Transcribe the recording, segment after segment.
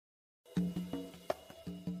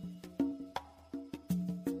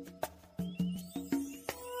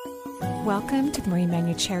Welcome to the Marie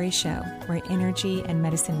Manucherry Show, where energy and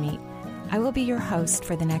medicine meet. I will be your host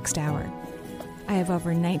for the next hour. I have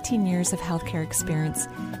over 19 years of healthcare experience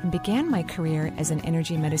and began my career as an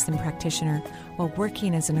energy medicine practitioner while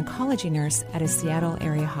working as an oncology nurse at a Seattle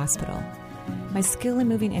area hospital. My skill in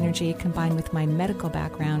moving energy combined with my medical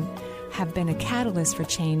background have been a catalyst for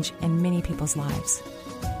change in many people's lives.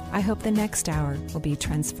 I hope the next hour will be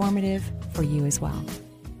transformative for you as well.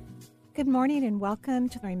 Good morning and welcome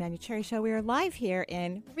to the Marie Manucherry Show. We are live here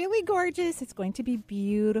in really gorgeous, it's going to be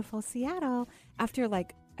beautiful Seattle after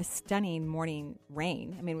like a stunning morning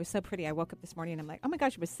rain. I mean, it was so pretty. I woke up this morning and I'm like, oh my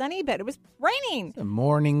gosh, it was sunny, but it was raining. The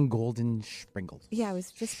morning golden sprinkles. Yeah, it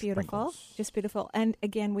was just beautiful. Just beautiful. And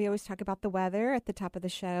again, we always talk about the weather at the top of the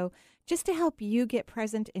show just to help you get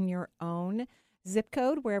present in your own zip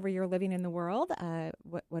code, wherever you're living in the world,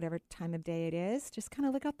 whatever time of day it is. Just kind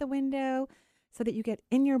of look out the window so that you get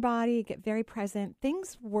in your body, get very present.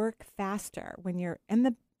 Things work faster when you're in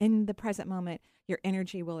the present moment. Your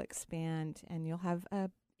energy will expand and you'll have a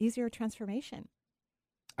easier transformation.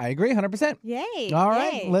 I agree 100%. Yay. All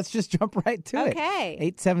right, let's just jump right to it.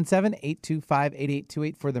 Okay.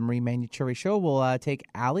 877-825-8828 for the Marie Manucherry Show. We'll take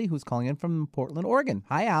Allie, who's calling in from Portland, Oregon.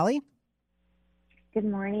 Hi, Allie. Good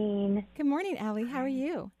morning. Good morning, Allie. How are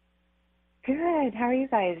you? Good. How are you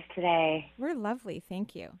guys today? We're lovely.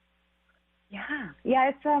 Thank you. Yeah,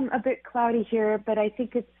 it's a bit cloudy here, but I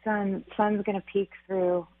think it's sun's going to peek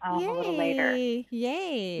through a little later.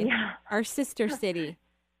 Yay! Yeah. Our sister city.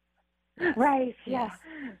 Right. Yes.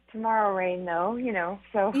 Yeah. Tomorrow rain, though.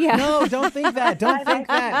 So. Yeah. No, don't think that. Don't think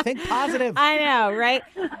that. Think positive. I know, right?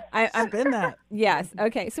 Spin that. Yes.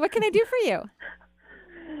 Okay. So, what can I do for you?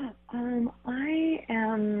 I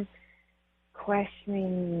am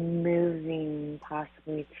questioning moving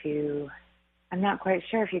possibly to. I'm not quite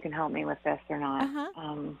sure if you can help me with this or not.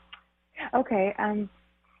 Okay.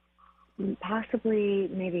 Possibly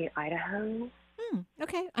maybe Idaho.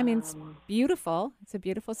 Okay. I mean, it's beautiful. It's a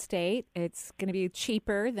beautiful state. It's going to be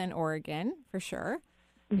cheaper than Oregon for sure.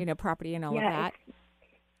 Property and all of that.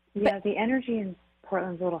 But the energy in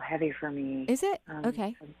Portland's a little heavy for me. Is it?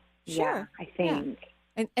 Okay. Sure. Yeah, I think.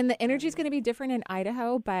 Yeah. And the energy is going to be different in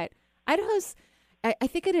Idaho, but Idaho's, I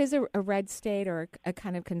think it is a red state or a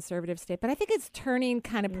kind of conservative state, but I think it's turning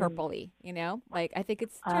kind of purpley, Like, I think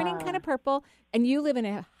it's turning kind of purple, and you live in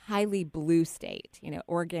a highly blue state.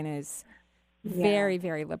 Oregon is very,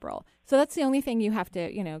 very liberal. So that's the only thing you have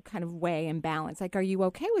to, kind of weigh and balance. Like, are you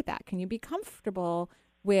okay with that? Can you be comfortable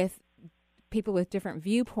with people with different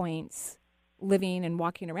viewpoints living and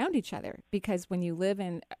walking around each other? Because when you live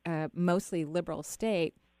in a mostly liberal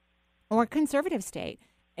state or conservative state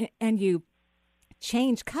and you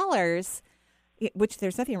change colors, which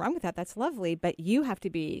there's nothing wrong with that. That's lovely. But you have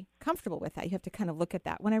to be comfortable with that. You have to kind of look at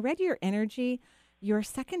that. When I read your energy, your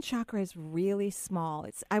second chakra is really small.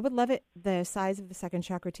 I would love it, the size of the second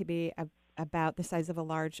chakra to be about the size of a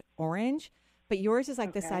large orange, but yours is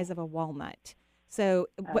like the size of a walnut. So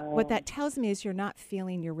what that tells me is you're not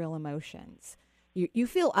feeling your real emotions. You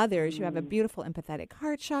feel others. You have a beautiful empathetic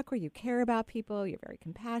heart chakra. You care about people. You're very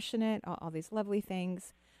compassionate, all these lovely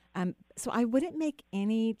things. So I wouldn't make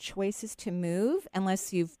any choices to move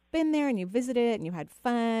unless you've been there and you visited and you had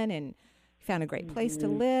fun and found a great place to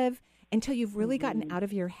live, until you've really gotten out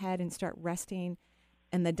of your head and start resting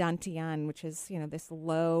in the dantian, which is, this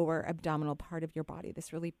lower abdominal part of your body,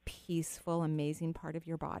 this really peaceful, amazing part of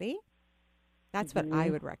your body. That's what I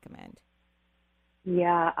would recommend.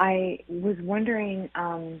 Yeah, I was wondering,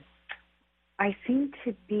 I seem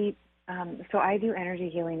to be, so I do energy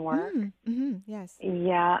healing work. Yes.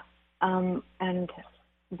 Yeah,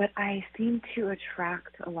 but I seem to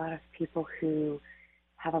attract a lot of people who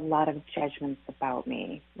have a lot of judgments about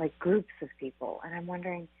me, like groups of people. And I'm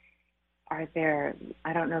wondering, I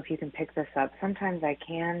don't know if you can pick this up. Sometimes I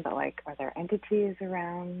can, but are there entities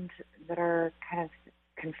around that are kind of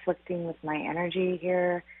conflicting with my energy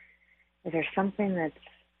here? Is there something that's...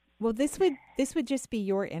 Well, this would just be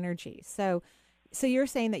your energy. So you're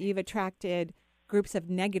saying that you've attracted groups of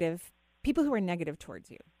people who are negative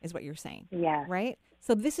towards you, is what you're saying. Yeah. Right?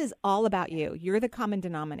 So this is all about you. You're the common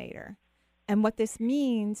denominator. And what this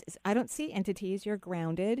means is I don't see entities. You're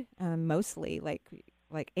grounded, mostly, like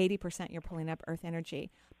 80% you're pulling up earth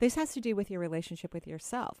energy. This has to do with your relationship with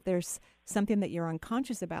yourself. There's something that you're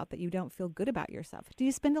unconscious about that you don't feel good about yourself. Do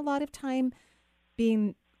you spend a lot of time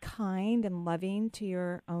being kind and loving to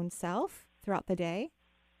your own self throughout the day?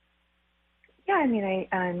 Yeah, I mean,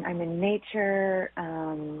 I'm in nature.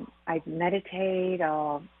 I meditate.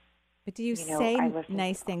 But do you say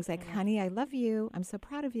nice things like, honey, I love you. I'm so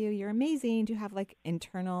proud of you. You're amazing. Do you have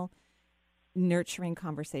internal nurturing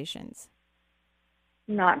conversations?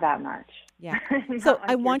 Not that much. Yeah. Not So like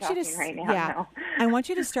I you're want you to, talking right now, yeah, no. I want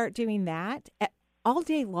you to start doing that all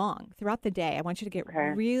day long throughout the day. I want you to get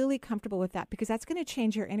Okay. really comfortable with that because that's going to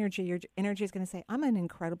change your energy. Your energy is going to say, I'm an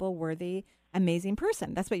incredible, worthy, amazing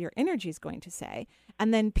person. That's what your energy is going to say.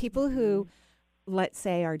 And then people who, let's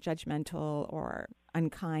say, are judgmental or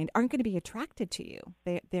unkind aren't going to be attracted to you.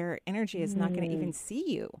 Their energy is not going to even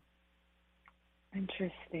see you.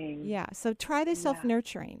 Interesting. Yeah. So try the Yeah.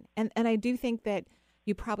 self-nurturing. And I do think that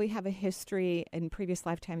you probably have a history in previous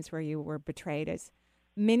lifetimes where you were betrayed. As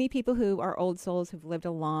many people who are old souls who've lived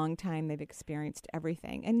a long time, they've experienced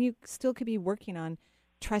everything. And you still could be working on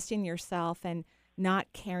trusting yourself and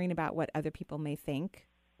not caring about what other people may think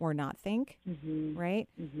or not think, right?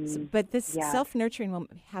 So, but this Yeah. self-nurturing will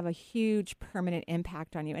have a huge permanent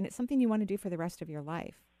impact on you. And it's something you want to do for the rest of your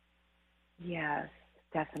life. Yes,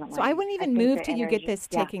 definitely. So I wouldn't even think move the till you get energy- this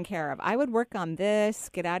yeah. taken care of. I would work on this,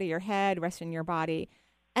 get out of your head, rest in your body,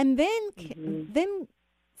 and then then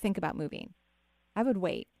think about moving. I would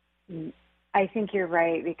wait. I think you're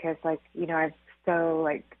right because, like, you know, I'm so,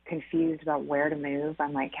 like, confused about where to move.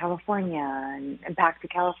 I'm like, California and back to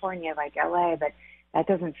California, like LA, but that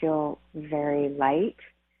doesn't feel very light.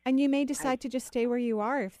 And you may decide to just stay where you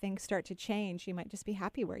are if things start to change. You might just be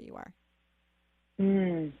happy where you are.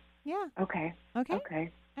 Yeah. Okay. Okay.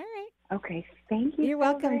 Okay. All right. Okay. Thank you. You're so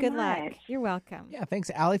welcome. very Good much. luck. You're welcome. Yeah, thanks,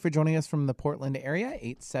 Allie, for joining us from the Portland area,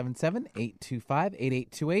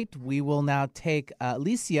 877-825-8828. We will now take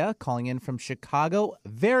Alicia calling in from Chicago.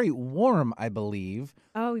 Very warm, I believe,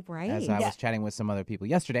 Oh, right. as I was chatting with some other people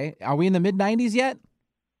yesterday. Are we in the mid-90s yet?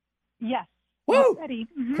 Yes. Woo! Already.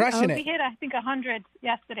 Crushing We it. hit, I think, 100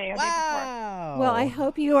 yesterday or the day before. Wow. Well, I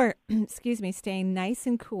hope you are, staying nice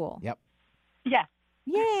and cool. Yep. Yes. I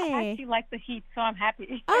Yay. actually like the heat, so I'm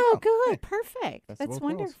happy. Oh, good. hey. Perfect. Best of That's both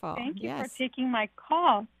worlds. wonderful. Thank you Yes. for taking my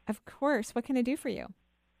call. Of course. What can I do for you?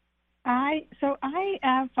 I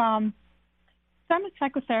have, so I'm a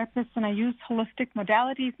psychotherapist and I use holistic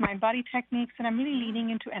modalities, mind body techniques, and I'm really leaning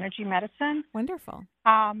into energy medicine. Wonderful.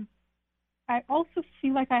 I also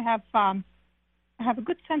feel like I have a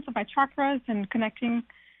good sense of my chakras and connecting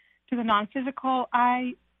to the non-physical.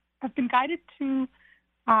 I have been guided to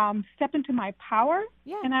step into my power,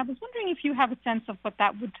 and I was wondering if you have a sense of what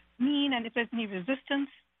that would mean and if there's any resistance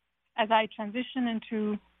as I transition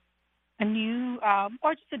into a new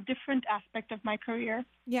or just a different aspect of my career.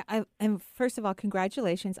 Yeah. And first of all,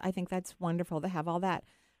 congratulations. I think that's wonderful to have all that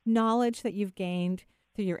knowledge that you've gained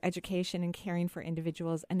through your education and caring for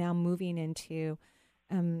individuals and now moving into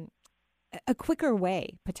a quicker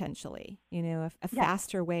way, potentially, a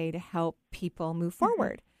faster way to help people move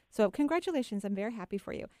forward. So congratulations. I'm very happy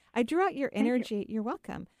for you. I drew out your energy. You're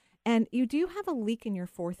welcome. And you do have a leak in your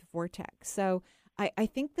fourth vortex. So I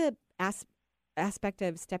think the aspect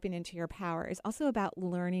of stepping into your power is also about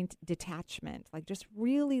learning detachment, like just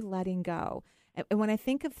really letting go. And when I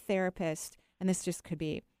think of therapists, and this just could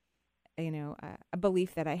be, a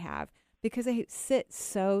belief that I have, because they sit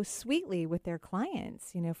so sweetly with their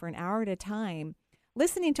clients, for an hour at a time,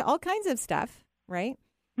 listening to all kinds of stuff, right?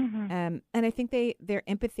 And I think their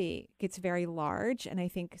empathy gets very large. And I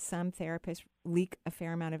think some therapists leak a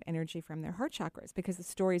fair amount of energy from their heart chakras because the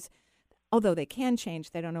stories, although they can change,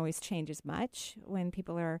 they don't always change as much when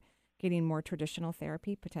people are getting more traditional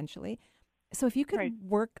therapy, potentially. So if you could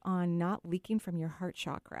work on not leaking from your heart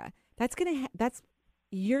chakra,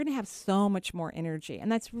 you're going to have so much more energy.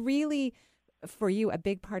 And that's really, for you, a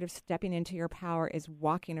big part of stepping into your power is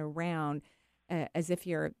walking around as if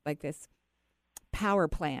you're like this power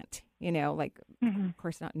plant, like, of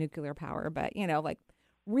course, not nuclear power, but, like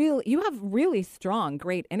you have really strong,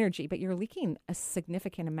 great energy, but you're leaking a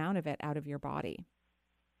significant amount of it out of your body.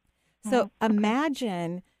 So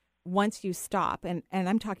imagine once you stop, and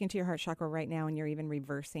I'm talking to your heart chakra right now, and you're even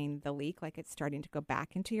reversing the leak, like it's starting to go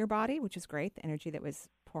back into your body, which is great, the energy that was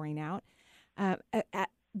pouring out.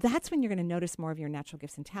 That's when you're going to notice more of your natural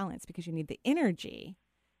gifts and talents because you need the energy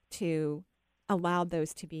to allow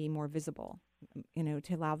those to be more visible,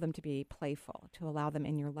 to allow them to be playful, to allow them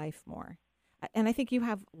in your life more. And I think you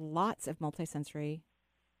have lots of multisensory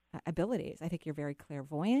abilities. I think you're very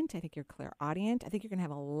clairvoyant. I think you're clairaudient. I think you're going to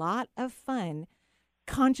have a lot of fun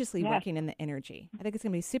consciously working in the energy. I think it's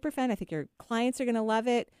going to be super fun. I think your clients are going to love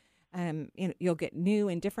it. You'll get new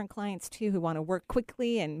and different clients too who want to work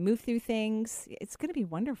quickly and move through things. It's going to be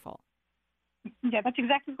wonderful. Yeah, that's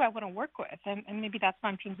exactly who I want to work with. And maybe that's why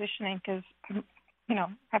I'm transitioning because,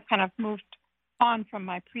 I've kind of moved on from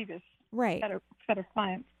my previous set of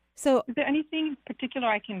clients. So is there anything in particular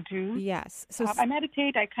I can do? Yes. So I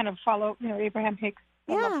meditate. I kind of follow, Abraham Hicks.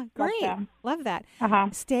 Yeah, great. Love that.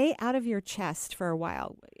 Stay out of your chest for a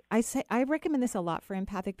while. I recommend this a lot for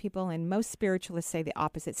empathic people, and most spiritualists say the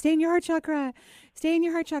opposite. Stay in your heart chakra. Stay in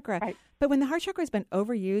your heart chakra. Right. But when the heart chakra has been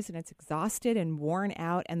overused and it's exhausted and worn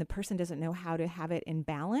out and the person doesn't know how to have it in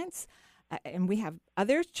balance, and we have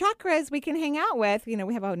other chakras we can hang out with,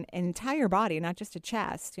 we have an entire body, not just a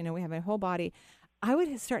chest, we have a whole body. I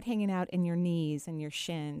would start hanging out in your knees and your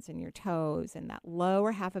shins and your toes and that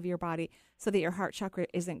lower half of your body so that your heart chakra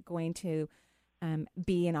isn't going to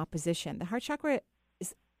be in opposition. The heart chakra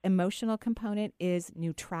emotional component is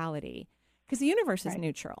neutrality because the universe is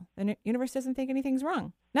neutral. The universe doesn't think anything's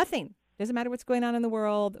wrong. Nothing. Doesn't matter what's going on in the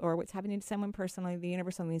world or what's happening to someone personally. The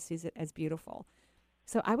universe only sees it as beautiful.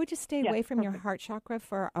 So I would just stay away from your heart chakra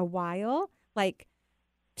for a while, like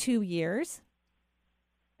 2 years.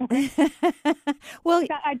 Okay. Well,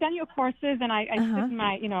 I've done your courses, and I sit in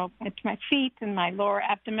my, to my feet and my lower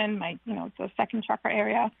abdomen, the second chakra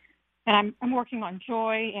area, and I'm working on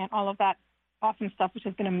joy and all of that awesome stuff, which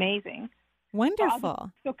has been amazing.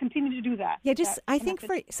 Wonderful. So continue to do that. Yeah, I think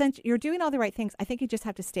since you're doing all the right things, I think you just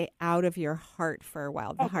have to stay out of your heart for a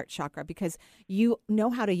while, the heart chakra, because you know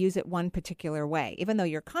how to use it one particular way. Even though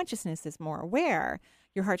your consciousness is more aware,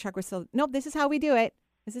 your heart chakra still, nope, this is how we do it.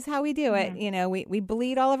 This is how we do it. We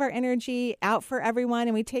bleed all of our energy out for everyone,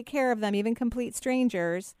 and we take care of them, even complete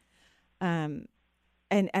strangers. And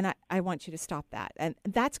I want you to stop that. And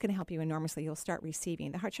that's going to help you enormously. You'll start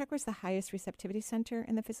receiving. The heart chakra is the highest receptivity center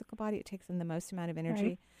in the physical body. It takes in the most amount of energy.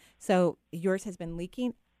 Right. So yours has been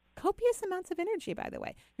leaking copious amounts of energy, by the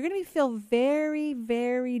way. You're going to feel very,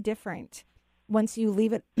 very different once you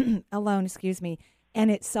leave it alone,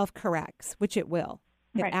 and it self-corrects, which it will.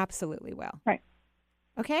 It absolutely will. Right.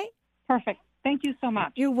 Okay? Perfect. Thank you so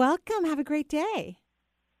much. You're welcome. Have a great day.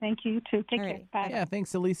 Thank you, too. Take care. Bye. Yeah,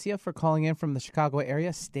 thanks, Alicia, for calling in from the Chicago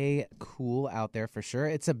area. Stay cool out there for sure.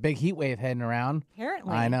 It's a big heat wave heading around.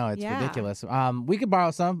 Apparently. I know. It's ridiculous. We could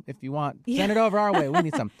borrow some if you want. Send it over our way. We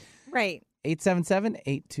need some. Right.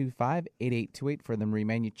 877-825-8828 for the Marie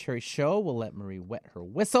Manucherry Show. We'll let Marie wet her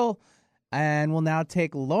whistle. And we'll now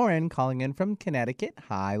take Lauren calling in from Connecticut.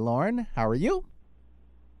 Hi, Lauren. How are you?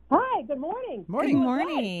 Hi, good morning. Good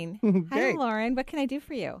morning. Hi, Lauren. What can I do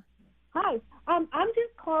for you? Hi. I'm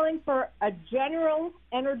just calling for a general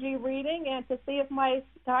energy reading and to see if my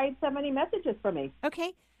guides have any messages for me.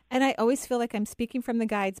 Okay. And I always feel like I'm speaking from the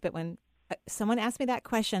guides, but when someone asks me that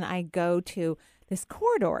question, I go to this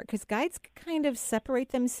corridor because guides kind of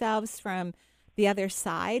separate themselves from the other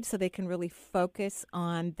side so they can really focus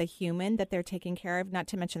on the human that they're taking care of, not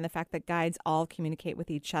to mention the fact that guides all communicate with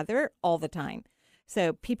each other all the time.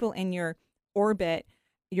 So people in your orbit,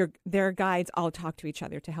 their guides all talk to each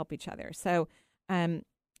other to help each other. So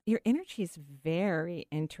your energy is very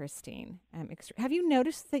interesting. Have you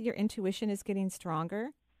noticed that your intuition is getting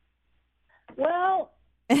stronger? Well,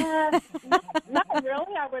 not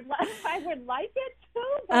really. I would like it to.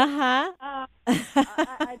 But,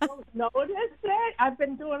 I don't notice it. I've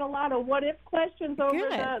been doing a lot of what if questions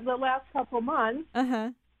over the last couple months.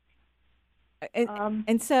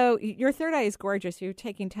 And so your third eye is gorgeous. You're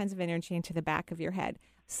taking tons of energy into the back of your head.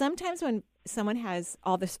 Sometimes when someone has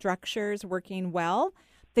all the structures working well,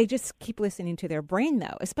 they just keep listening to their brain,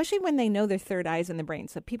 though, especially when they know their third eye is in the brain.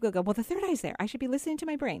 So people go, well, the third eye's there. I should be listening to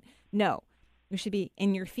my brain. No, you should be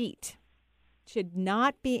in your feet. It should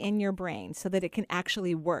not be in your brain so that it can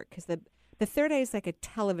actually work. Because the third eye is like a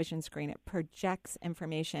television screen. It projects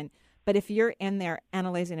information. But if you're in there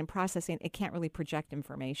analyzing and processing, it can't really project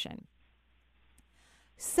information.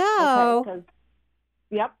 So,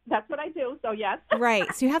 yep, that's what I do. So, yes. Right.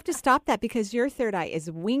 So you have to stop that because your third eye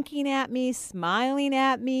is winking at me, smiling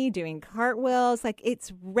at me, doing cartwheels. Like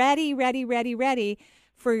it's ready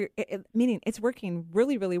for, meaning it's working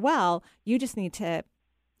really, really well. You just need to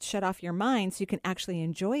shut off your mind so you can actually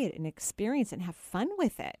enjoy it and experience it and have fun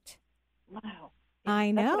with it. Wow.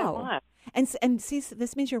 I know. That's what I want. And see,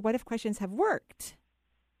 this means your what if questions have worked.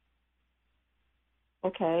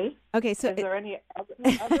 Okay. So is there any other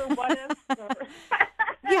what ifs?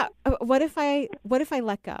 Yeah. What if I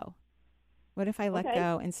let go? What if I let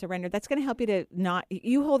go and surrender? That's going to help you to not.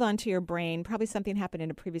 You hold on to your brain. Probably something happened in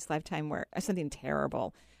a previous lifetime where something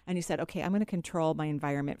terrible, and you said, "Okay, I'm going to control my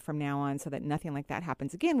environment from now on so that nothing like that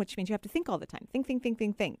happens again." Which means you have to think all the time. Think.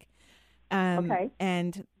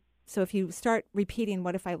 And so if you start repeating,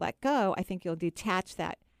 "What if I let go?" I think you'll detach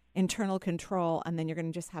that internal control, and then you're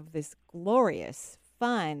going to just have this glorious,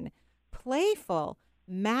 fun, playful,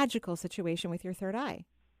 magical situation with your third eye.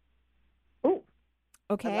 Ooh.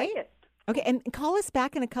 Okay. I like it. Okay, and call us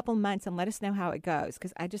back in a couple months and let us know how it goes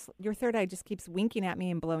because your third eye just keeps winking at me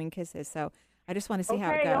and blowing kisses. So I just want to see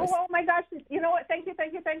how it Okay. goes. Oh my gosh! You know what? Thank you.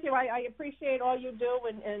 I appreciate all you do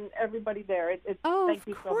and everybody there. Thank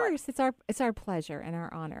you of so course. much. It's our pleasure and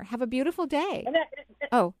our honor. Have a beautiful day. And there's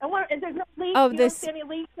no leak. Oh, you this. don't see any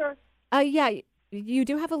leaks or. Yeah, you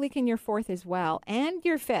do have a leak in your fourth as well, and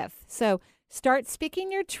your fifth. So start speaking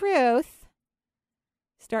your truth.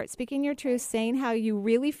 Start speaking your truth, saying how you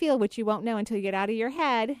really feel, which you won't know until you get out of your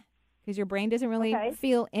head, because your brain doesn't really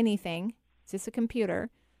feel anything. It's just a computer.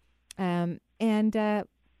 And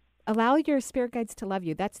allow your spirit guides to love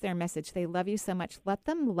you. That's their message. They love you so much. Let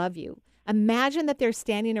them love you. Imagine that they're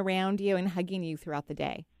standing around you and hugging you throughout the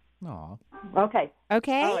day. Aw. Okay.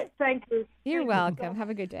 Okay? All right. Thank you. You're welcome.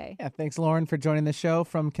 Have a good day. Yeah, thanks, Lauren, for joining the show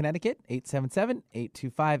from Connecticut,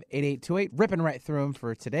 877-825-8828. Ripping right through them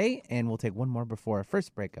for today, and we'll take one more before our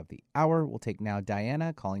first break of the hour. We'll take now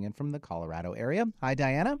Diana calling in from the Colorado area. Hi,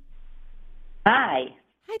 Diana. Hi.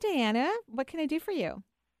 Hi, Diana. What can I do for you?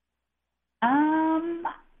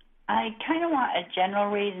 I kind of want a general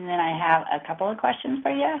read, and then I have a couple of questions for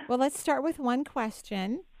you. Well, let's start with one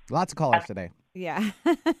question. Lots of callers today. Yeah.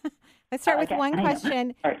 Let's start with one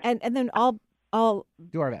question, and then I'll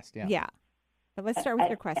do our best. Yeah. Yeah. But let's start with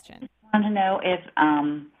your question. I want to know if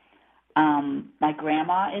my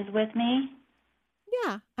grandma is with me.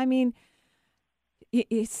 Yeah. I mean,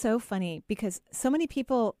 it's so funny because so many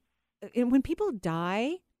people, when people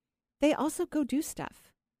die, they also go do stuff.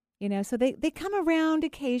 You know, so they come around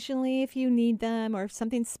occasionally if you need them or if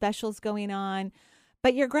something special's going on.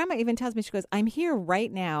 But your grandma even tells me, she goes, I'm here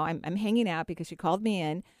right now. I'm hanging out because she called me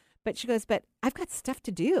in. But she goes, but I've got stuff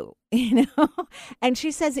to do, you know. And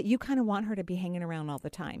she says that you kind of want her to be hanging around all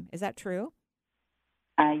the time. Is that true?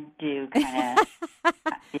 I do kind of.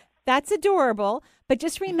 That's adorable. But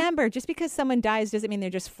just remember, just because someone dies doesn't mean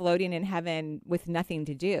they're just floating in heaven with nothing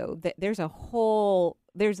to do. There's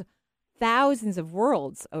thousands of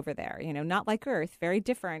worlds over there, you know, not like Earth, very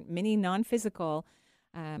different, many non-physical,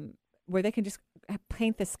 where they can just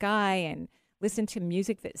paint the sky and listen to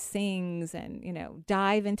music that sings and, you know,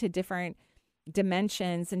 dive into different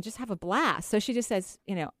dimensions and just have a blast. So she just says,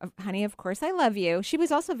 you know, honey, of course I love you. She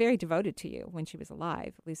was also very devoted to you when she was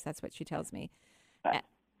alive. At least that's what she tells me.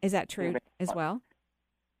 Is that true as well?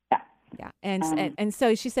 Yeah. And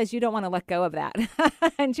so she says, you don't want to let go of that.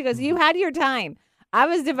 And she goes, you had your time. I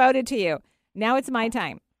was devoted to you. Now it's my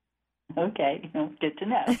time. Okay. Good to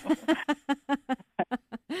know.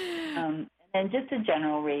 And just a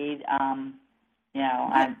general read, you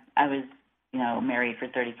know, I was, you know, married for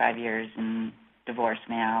 35 years and divorced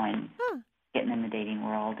now and getting in the dating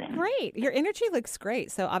world. And great. Your energy looks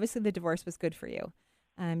great. So obviously the divorce was good for you.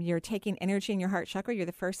 You're taking energy in your heart chakra. You're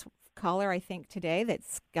the first caller, I think, today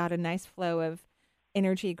that's got a nice flow of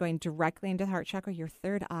energy going directly into the heart chakra. Your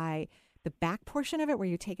third eye, the back portion of it where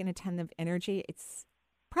you're taking a ton of energy, it's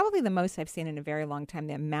probably the most I've seen in a very long time,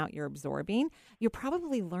 the amount you're absorbing. You're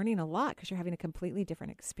probably learning a lot because you're having a completely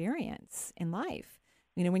different experience in life.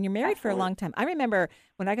 You know, when you're married for a long time, I remember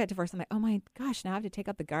when I got divorced, I'm like, oh my gosh, now I have to take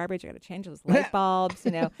out the garbage. I got to change those light bulbs,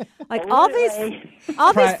 you know, like all these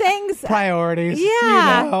things. Priorities.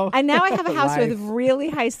 Yeah. You know? And now I have a house with really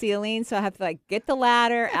high ceilings. So I have to like get the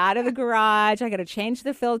ladder out of the garage. I got to change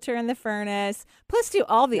the filter in the furnace, plus do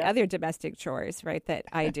all the other domestic chores, right, that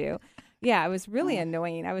I do. Yeah, it was really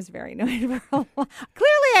annoying. I was very annoyed for a while.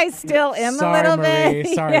 Clearly, I still am a little Marie.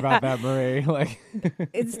 bit. Sorry about that, Marie. Like,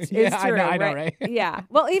 it's yeah, true. I know, right? Yeah.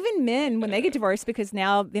 Well, even men, when they get divorced, because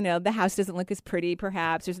now, you know, the house doesn't look as pretty,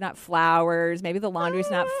 perhaps. There's not flowers. Maybe the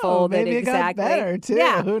laundry's not folded maybe exactly. It got better, too.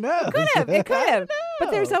 Yeah. Who knows? It could have.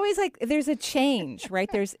 But there's always like, there's a change, right?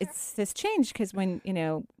 It's this change because when, you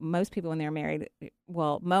know, most people when they're married,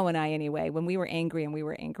 well, Mo and I anyway, when we were angry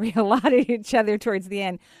a lot at each other towards the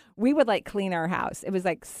end, we would like clean our house. It was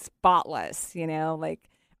like spotless, you know, like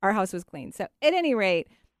our house was clean. So at any rate,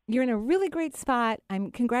 you're in a really great spot.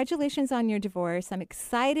 Congratulations on your divorce. I'm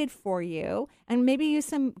excited for you. And maybe use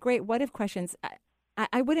some great what if questions.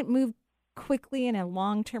 I wouldn't move quickly in a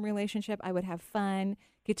long-term relationship. I would have fun,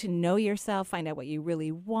 get to know yourself, find out what you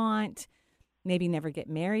really want. Maybe never get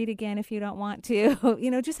married again if you don't want to.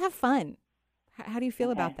 You know, just have fun. How do you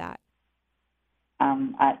feel about that?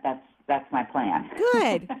 That's my plan.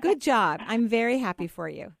 Good job. I'm very happy for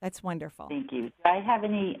you. That's wonderful. Thank you. Do I have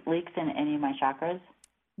any leaks in any of my chakras?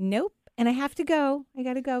 Nope. And I have to go. I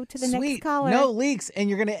got to go to the next caller. No leaks, and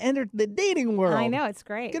you're going to enter the dating world. I know. It's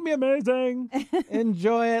great. It's going to be amazing.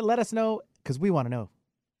 Enjoy it. Let us know, because we want to know.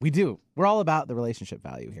 We do. We're all about the relationship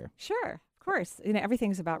value here. Sure. Of course. You know,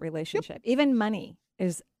 everything's about relationship. Yep. Even money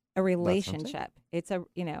is a relationship. It's a,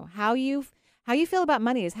 you know, how you feel about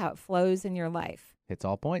money is how it flows in your life. Hits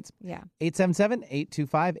all points. Yeah.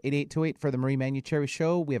 877-825-8828 for the Marie Manucherry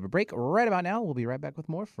Show. We have a break right about now. We'll be right back with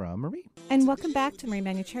more from Marie. And welcome back to the Marie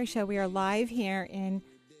Manucherry Show. We are live here in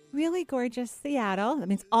really gorgeous Seattle. That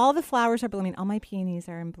means all the flowers are blooming. All my peonies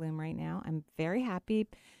are in bloom right now. I'm very happy.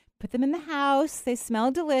 Put them in the house. They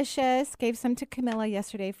smell delicious. Gave some to Camilla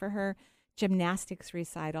yesterday for her gymnastics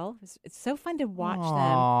recital. It's so fun to watch them.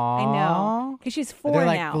 I know. Because she's 4 They're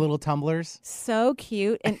like now. the little tumblers. So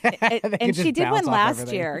cute. And can she just did one bounce off last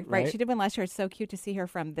everything, year. right? She did one last year. It's so cute to see her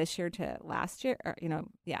from this year to last year. Or,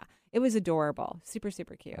 yeah. It was adorable. Super,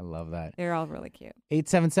 super cute. I love that. They're all really cute.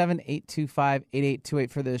 877-825-8828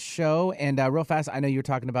 for this show. And real fast, I know you were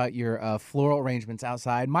talking about your floral arrangements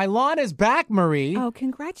outside. My lawn is back, Marie. Oh,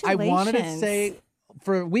 congratulations. I wanted to say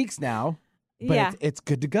for weeks now, but it's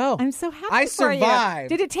good to go. I'm so happy I for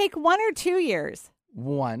survived. you. Did it take 1 or 2 years?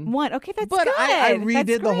 One. Okay, that's but good. I That's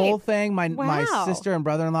redid the whole great. thing. My Wow. sister and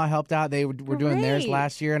brother-in-law helped out. They were doing theirs Great.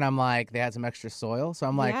 last year, and I'm like, they had some extra soil. So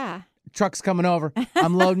I'm like, Yeah. truck's coming over.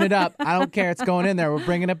 I'm loading it up. I don't care. It's going in there. We're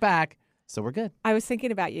bringing it back. So we're good. I was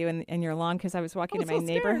thinking about you and your lawn because I was walking in my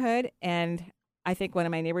neighborhood, and I think one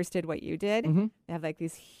of my neighbors did what you did. Mm-hmm. They have like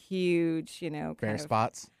these huge, bare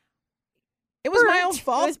spots. It was my own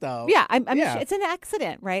fault, though. Yeah, I'm it's an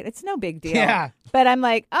accident, right? It's no big deal. Yeah. But I'm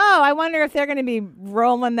like, I wonder if they're going to be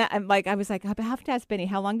rolling that. I was like, I have to ask Benny,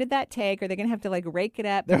 how long did that take? Are they going to have to like rake it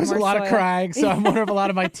up? There was a lot of crying, so I'm wondering if a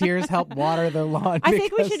lot of my tears helped water the lawn. I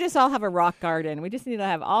think we should just all have a rock garden. We just need to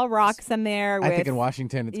have all rocks in there. I think in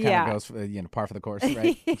Washington, it kind of goes for, par for the course,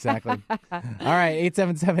 right? Exactly. All right,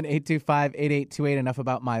 877-825-8828. Enough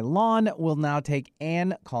about my lawn. We'll now take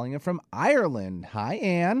Anne calling in from Ireland. Hi,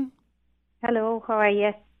 Anne. Hello, how are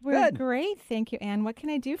you? We're great, thank you, Anne. What can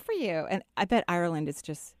I do for you? And I bet Ireland is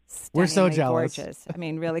just we're so jealous. Gorgeous. I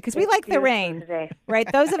mean, really, because we like the rain,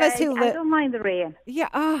 right? Those of us who I don't mind the rain.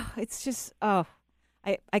 Yeah. It's just I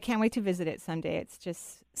can't wait to visit it someday. It's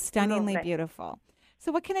just stunningly beautiful.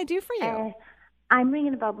 So, what can I do for you? I'm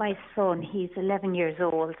ringing about my son. He's 11 years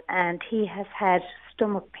old, and he has had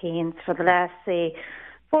stomach pains for the last, say,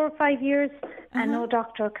 4 or 5 years, and no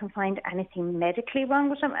doctor can find anything medically wrong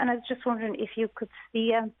with him. And I was just wondering if you could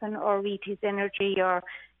see anything or read his energy or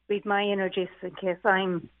read my energies in case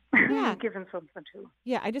I'm given something too.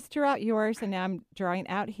 Yeah, I just drew out yours, and now I'm drawing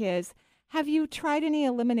out his. Have you tried any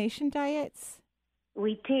elimination diets?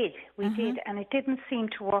 We did, and it didn't seem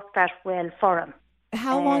to work that well for him.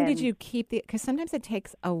 How long did you keep because sometimes it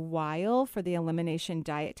takes a while for the elimination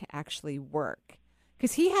diet to actually work.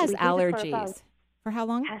 Because he has allergies. For how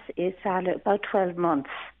long? It's about 12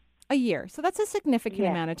 months. A year. So that's a significant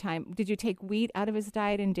amount of time. Did you take wheat out of his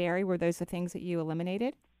diet and dairy? Were those the things that you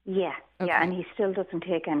eliminated? Yeah, and he still doesn't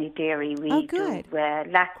take any dairy. We good. do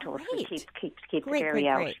lactose. We keep the dairy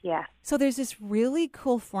out. Great. Yeah. So there's this really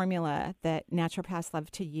cool formula that naturopaths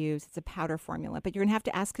love to use. It's a powder formula, but you're going to have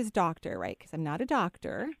to ask his doctor, right? Because I'm not a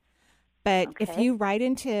doctor. But if you write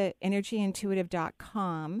into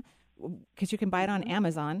energyintuitive.com, because you can buy it on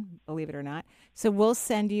Amazon, believe it or not. So we'll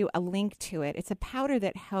send you a link to it. It's a powder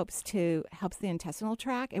that helps the intestinal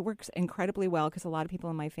tract. It works incredibly well because a lot of people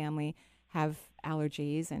in my family have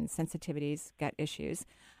allergies and sensitivities, gut issues.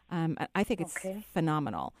 I think it's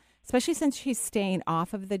phenomenal, especially since she's staying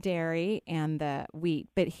off of the dairy and the wheat.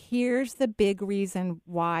 But here's the big reason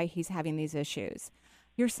why he's having these issues.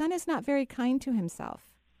 Your son is not very kind to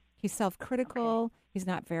himself. He's self-critical. He's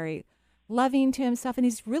not very loving to himself, and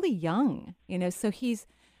he's really young, so he's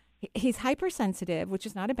hypersensitive, which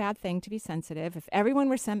is not a bad thing to be sensitive. If everyone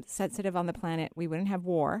were sensitive on the planet, we wouldn't have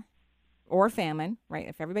war or famine, right?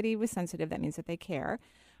 If everybody was sensitive, that means that they care.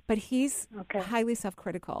 But he's highly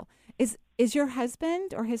self-critical. Is your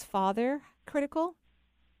husband or his father critical?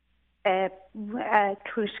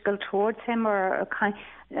 Critical towards him, or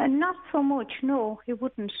not so much. No, he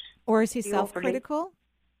wouldn't. Or is he self-critical?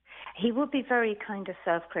 He would be very kind of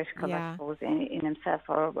self-critical, I suppose, in himself,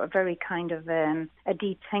 or very kind of a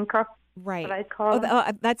deep thinker. Right. What I'd call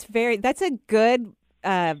him. That's a good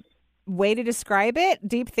way to describe it,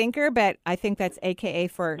 deep thinker, but I think that's AKA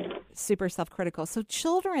for super self-critical. So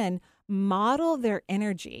children model their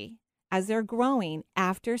energy as they're growing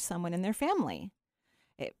after someone in their family.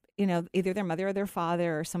 Either their mother or their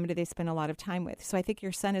father or somebody they spend a lot of time with. So I think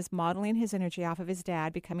your son is modeling his energy off of his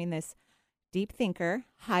dad, becoming this deep thinker,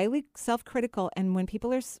 highly self-critical. And when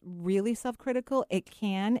people are really self-critical, it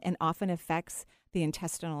can and often affects the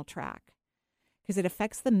intestinal tract because it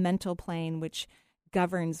affects the mental plane, which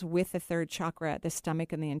governs with the third chakra, the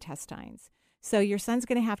stomach and the intestines. So your son's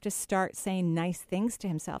going to have to start saying nice things to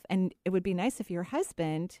himself. And it would be nice if your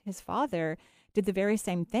husband, his father, did the very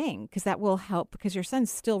same thing, because that will help, because your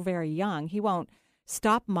son's still very young. He won't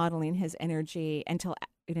stop modeling his energy until,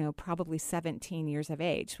 probably 17 years of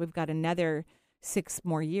age. We've got another 6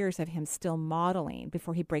 more years of him still modeling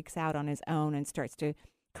before he breaks out on his own and starts to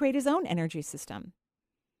create his own energy system.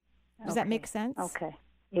 Does that make sense? Okay.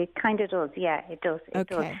 It kind of does. Yeah, it does. It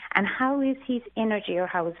Okay. does. And how is his energy, or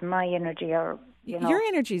how is my energy, or Your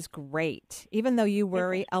energy's great. Even though you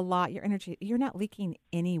worry a lot, you're not leaking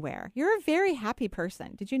anywhere. You're a very happy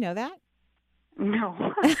person. Did you know that? No.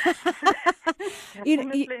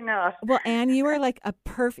 Definitely not. Well, Anne, you are like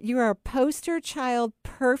you are a poster child,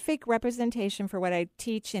 perfect representation for what I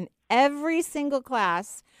teach in every single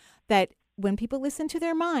class, that when people listen to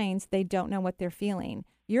their minds, they don't know what they're feeling.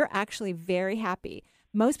 You're actually very happy.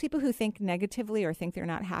 Most people who think negatively or think they're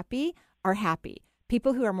not happy are happy.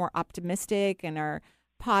 People who are more optimistic and are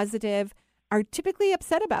positive are typically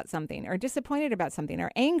upset about something or disappointed about something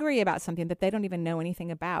or angry about something that they don't even know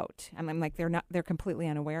anything about. And I'm like, they're completely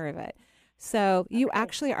unaware of it. So you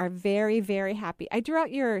actually are very, very happy. I drew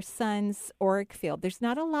out your son's auric field. There's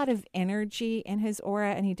not a lot of energy in his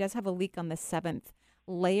aura, and he does have a leak on the 7th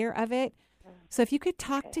layer of it. So if you could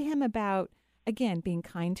talk to him about, again, being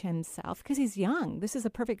kind to himself, because he's young. This is a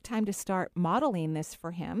perfect time to start modeling this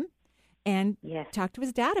for him, and talk to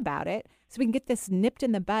his dad about it so we can get this nipped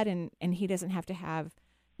in the bud, and he doesn't have to have,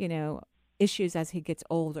 issues as he gets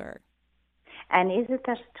older. And is it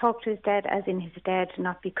that talk to his dad as in his dad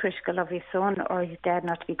not be critical of his son, or his dad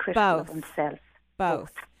not to be critical of himself?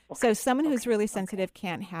 Both. Okay. So someone who's really sensitive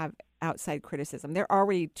can't have outside criticism. They're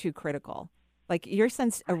already too critical. Like, your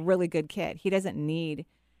son's a really good kid. He doesn't need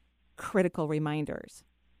critical reminders.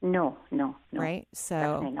 No. Right? So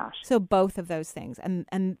definitely not. So both of those things.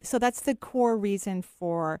 And so that's the core reason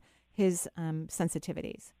for his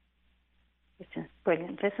sensitivities. It's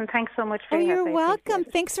brilliant. Listen, thanks so much for your help. You're welcome.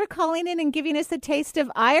 Thanks for calling in and giving us a taste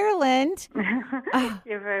of Ireland.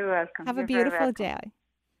 You're very welcome. Have a beautiful day.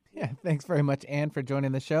 Yeah, thanks very much, Anne, for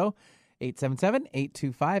joining the show.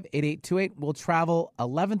 877-825-8828. We'll travel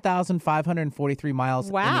 11,543 miles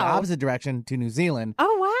in the opposite direction to New Zealand.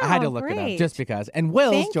 Oh, wow. I had to look it up just because. And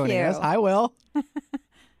Will's joining us. Hi, Will.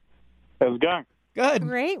 How's it going? Good.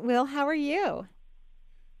 Great, Will. How are you?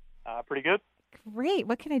 Pretty good. Great.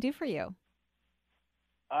 What can I do for you?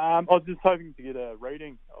 I was just hoping to get a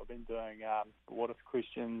reading. I've been doing what if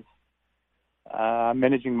questions,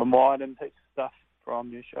 managing my mind, and heaps of stuff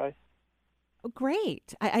from your show. Oh,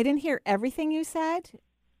 great. I didn't hear everything you said.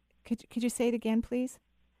 Could you say it again, please?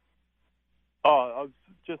 Oh, I was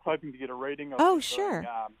just hoping to get a reading. Sure. Doing,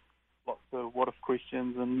 lots of what if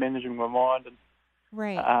questions and managing my mind, and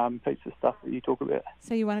heaps of stuff that you talk about.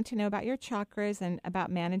 So you wanted to know about your chakras and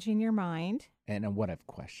about managing your mind. And a what if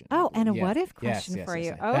question. Oh, and a what if question for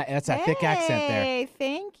you. Okay. That's a thick accent there.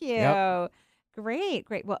 Thank you. Yep. Great.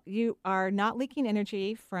 Well, you are not leaking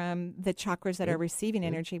energy from the chakras that are receiving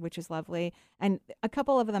energy, which is lovely. And a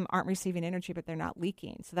couple of them aren't receiving energy, but they're not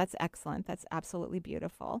leaking. So that's excellent. That's absolutely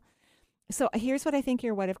beautiful. So here's what I think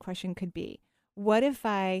your what if question could be. What if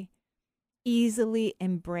I easily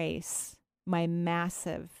embrace my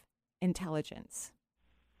massive intelligence?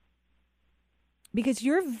 Because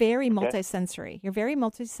you're very multisensory. You're very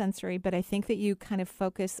multisensory, but I think that you kind of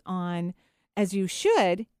focus on, as you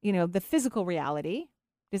should, the physical reality.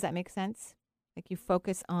 Does that make sense? Like, you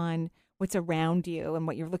focus on what's around you and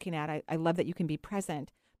what you're looking at. I love that you can be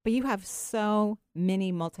present, but you have so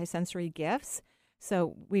many multisensory gifts.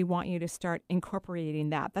 So we want you to start incorporating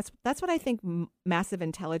that. That's what I think massive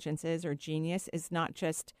intelligence is, or genius is, not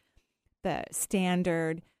just the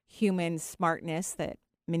standard human smartness that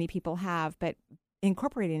many people have, but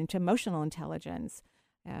incorporating into emotional intelligence,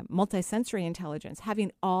 multisensory intelligence,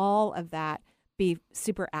 having all of that be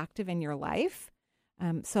super active in your life.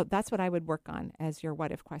 So that's what I would work on as your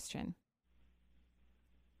what if question.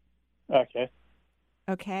 Okay.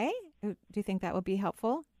 Okay. Do you think that would be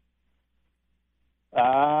helpful?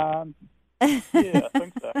 Yeah, I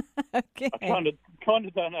think so. Okay. I kind of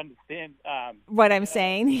don't understand what I'm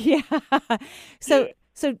saying. Yeah. So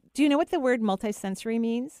do you know what the word multisensory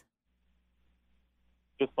means?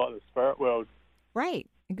 Just like the spirit world. Right.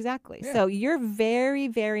 Exactly. Yeah. So you're very,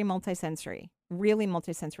 very multisensory, really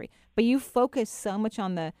multisensory, but you focus so much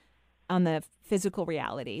on the physical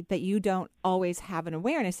reality that you don't always have an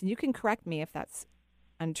awareness. And you can correct me if that's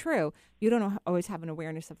untrue. You don't always have an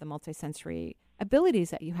awareness of the multisensory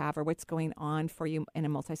abilities that you have, or what's going on for you in a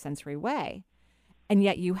multisensory way. And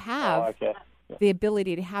yet you have the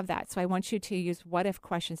ability to have that. So I want you to use what if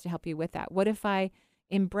questions to help you with that. What if I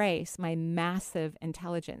embrace my massive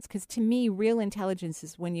intelligence? Because to me, real intelligence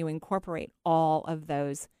is when you incorporate all of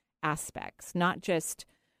those aspects, not just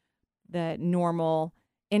the normal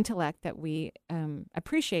intellect that we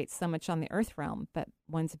appreciate so much on the earth realm, but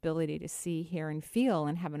one's ability to see, hear, and feel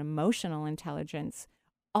and have an emotional intelligence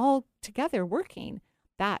all together working,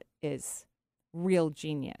 that is real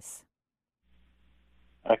genius.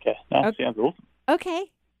 Okay. That sounds awesome.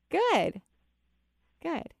 Okay. Good.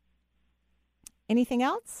 Anything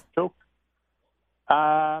else? Cool.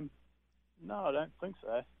 No, I don't think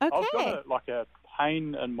so. Okay. I've got a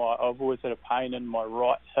pain I've always had a pain in my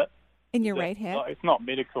right hip. In your right hip? It's not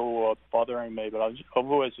medical or bothering me, but I've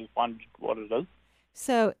always just wondered what it is.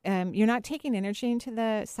 So you're not taking energy into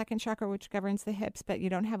the second chakra, which governs the hips, but you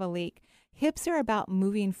don't have a leak. Hips are about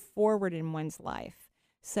moving forward in one's life.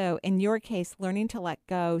 So in your case, learning to let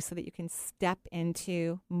go so that you can step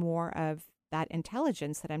into more of that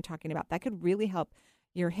intelligence that I'm talking about, that could really help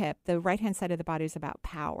your hip. The right-hand side of the body is about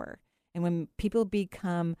power. And when people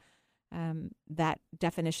become that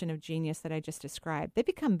definition of genius that I just described, they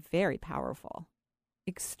become very powerful,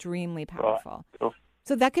 extremely powerful. Right. Cool.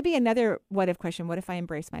 So that could be another what if question. What if I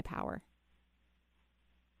embrace my power?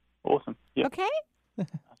 Awesome. Yep. Okay.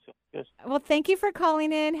 Yes. Well, thank you for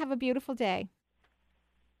calling in. Have a beautiful day.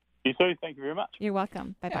 You too. Thank you very much. You're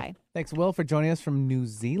welcome. Bye-bye. Yeah. Thanks, Will, for joining us from New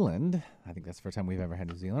Zealand. I think that's the first time we've ever had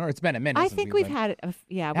New Zealand, or it's been a minute. I think we've had, okay.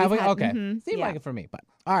 Mm-hmm. Seemed like it for me, but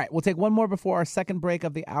all right. We'll take one more before our second break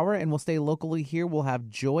of the hour, and we'll stay locally here. We'll have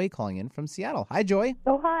Joy calling in from Seattle. Hi, Joy.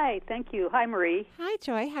 Oh, hi. Thank you. Hi, Marie. Hi,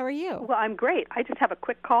 Joy. How are you? Well, I'm great. I just have a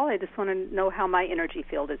quick call. I just want to know how my energy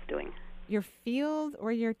field is doing. Your field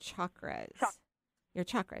or your chakras? Your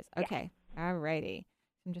chakras. Okay. Yeah. All righty.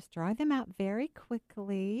 I'm just drawing them out very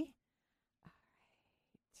quickly.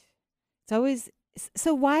 It's always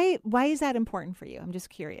so. Why is that important for you? I'm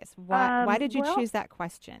just curious. Why did you choose that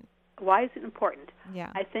question? Why is it important?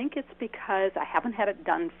 Yeah, I think it's because I haven't had it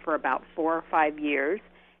done for about 4 or 5 years,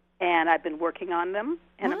 and I've been working on them,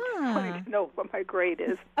 and I'm just wanting to know what my grade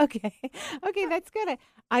is. Okay, that's good.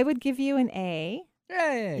 I would give you an A.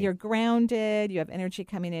 Yay! You're grounded. You have energy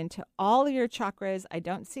coming into all of your chakras. I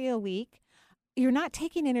don't see a leak. You're not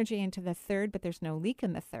taking energy into the third, but there's no leak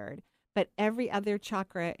in the third. But every other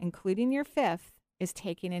chakra, including your fifth, is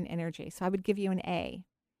taking in energy. So I would give you an A.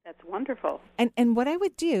 That's wonderful. And what I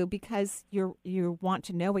would do, because you want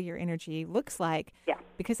to know what your energy looks like,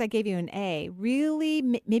 because I gave you an A,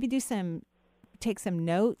 really maybe take some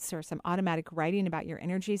notes or some automatic writing about your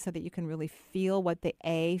energy so that you can really feel what the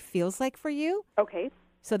A feels like for you. Okay.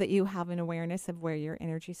 So that you have an awareness of where your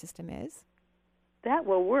energy system is. That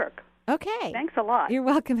will work. Okay. Thanks a lot. You're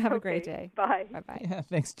welcome. Have a great day. Bye. Bye-bye. Yeah,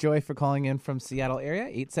 thanks, Joy, for calling in from Seattle area.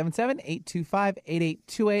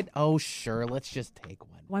 877-825-8828. Oh, sure. Let's just take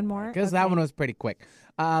one. One more? Because that one was pretty quick.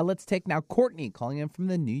 Let's take now Courtney calling in from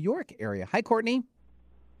the New York area. Hi, Courtney.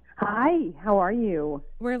 Hi. How are you?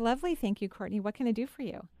 We're lovely. Thank you, Courtney. What can I do for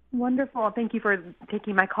you? Wonderful. Thank you for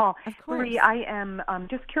taking my call. Of course. Marie, I am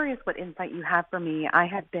just curious what insight you have for me. I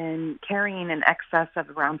had been carrying an excess of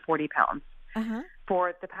around 40 pounds. Uh-huh.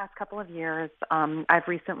 For the past couple of years. I've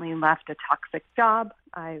recently left a toxic job.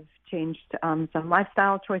 I've changed some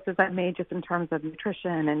lifestyle choices I've made just in terms of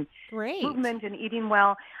nutrition and movement and eating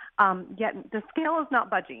well. Yet the scale is not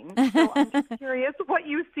budging. So I'm just curious what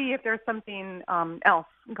you see, if there's something else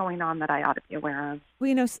going on that I ought to be aware of.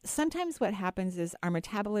 Well, sometimes what happens is our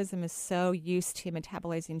metabolism is so used to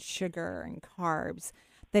metabolizing sugar and carbs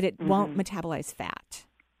that it won't metabolize fat,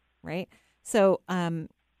 right? So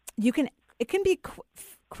it can be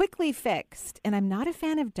quickly fixed, and I'm not a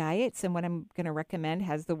fan of diets, and what I'm going to recommend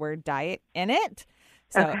has the word diet in it.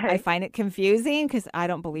 So I find it confusing because I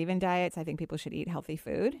don't believe in diets. I think people should eat healthy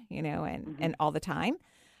food, and all the time.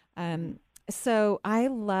 So I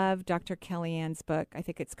love Dr. Kellyanne's book. I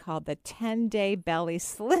think it's called The 10-Day Belly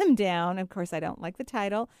Slim Down. Of course, I don't like the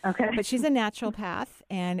title, but she's a naturopath,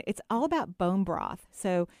 and it's all about bone broth.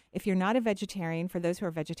 So if you're not a vegetarian, for those who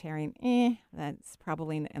are vegetarian, that's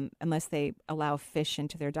probably, unless they allow fish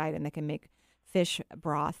into their diet and they can make fish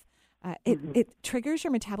broth, it triggers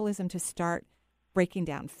your metabolism to start breaking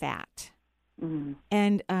down fat.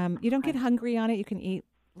 And you don't get hungry on it. You can eat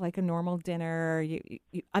like a normal dinner.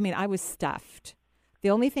 I was stuffed. The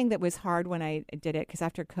only thing that was hard when I did it, because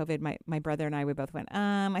after COVID, my brother and I, we both went,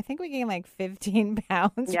 I think we gained like 15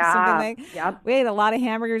 pounds or something We ate a lot of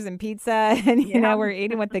hamburgers and pizza, and, we're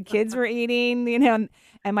eating what the kids were eating,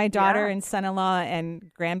 and my daughter and son-in-law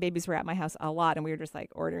and grandbabies were at my house a lot, and we were just like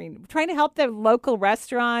trying to help the local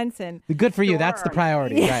restaurants. And good for you. That's the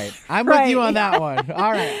priority, right? I'm with you on that one.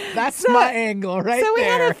 All right. That's my angle right there. So we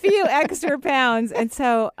had a few extra pounds, and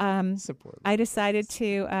so I decided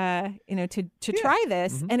to try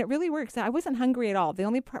this, and it really works. I wasn't hungry at all. The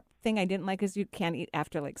only thing I didn't like is you can't eat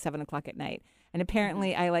after like 7 o'clock at night. And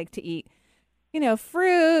apparently I like to eat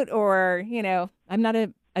fruit or, I'm not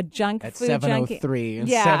a junk At food junkie. 7:03.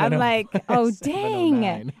 Yeah, I'm like, oh, dang.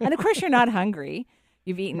 And of course, you're not hungry.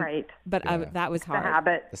 You've eaten. Right. But that was hard. The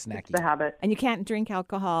habit. The snacky. It's the habit. And you can't drink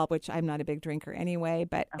alcohol, which I'm not a big drinker anyway.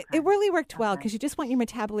 But it really worked well because you just want your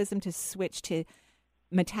metabolism to switch to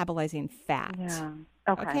metabolizing fat. Yeah.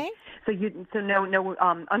 Okay. So no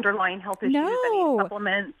underlying health issues, any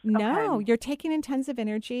supplements? No, you're taking in tons of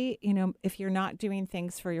energy. If you're not doing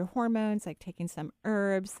things for your hormones, like taking some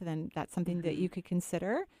herbs, then that's something that you could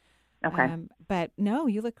consider. Okay. But no,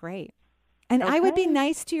 you look great. And I would be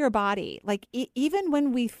nice to your body. Like even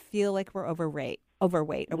when we feel like we're overweight, or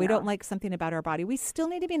we don't like something about our body, we still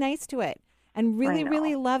need to be nice to it and really,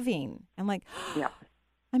 really loving. And like,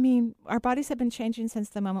 I mean, our bodies have been changing since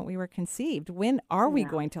the moment we were conceived. When are we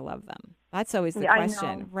going to love them? That's always the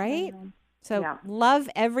question, right? So love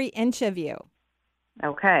every inch of you.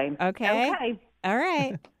 Okay. All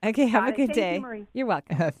right. Okay, have a good day. You, Marie. You're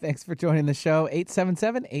welcome. Thanks for joining the show.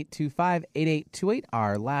 877-825-8828.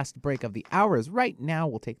 Our last break of the hour is right now.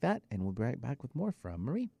 We'll take that, and we'll be right back with more from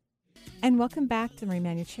Marie. And welcome back to the Marie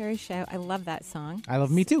Manuchehri Show. I love that song. I love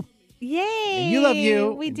me too. Yay! And you love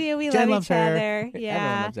you. We do. We Jen love each loves her. other. Yeah.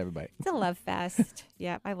 Everyone loves everybody. It's a love fest.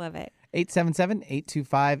 Yeah, I love it.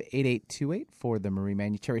 877-825-8828 for the Marie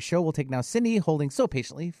Manuchehri Show. We'll take now Cindy, holding so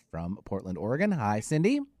patiently from Portland, Oregon. Hi,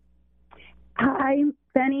 Cindy. Hi,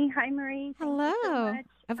 Benny. Hi, Marie. Hello. Thank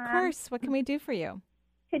you so much. Of course. What can we do for you?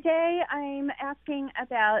 Today, I'm asking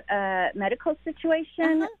about a medical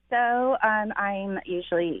situation. So I'm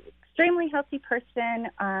usually extremely healthy person.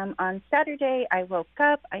 On Saturday, I woke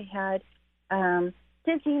up. I had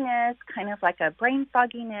dizziness, kind of like a brain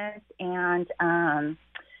fogginess, and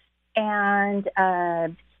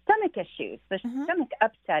stomach issues. The stomach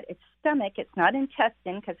upset. It's stomach. It's not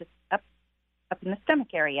intestine because it's up in the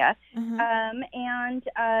stomach area, and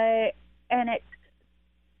it's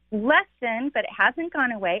lessened, but it hasn't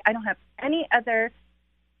gone away. I don't have any other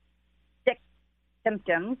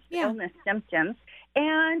symptoms, illness symptoms.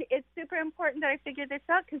 And it's super important that I figure this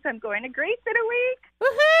out because I'm going to Greece in a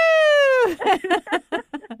week. Woohoo!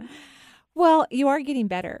 Well, you are getting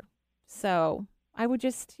better. So I would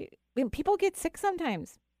people get sick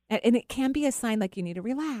sometimes. And it can be a sign like you need to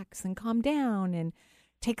relax and calm down and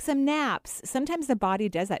take some naps. Sometimes the body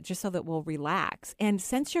does that just so that we'll relax. And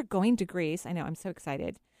since you're going to Greece, I know I'm so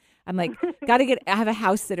excited. I'm like, I have a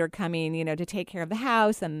house sitter coming, to take care of the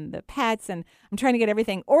house and the pets. And I'm trying to get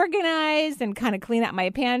everything organized and kind of clean out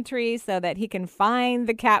my pantry so that he can find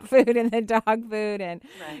the cat food and the dog food and,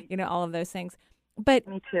 all of those things. But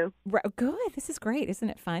me too. Good. This is great.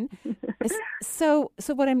 Isn't it fun? So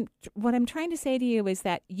what I'm trying to say to you is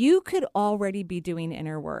that you could already be doing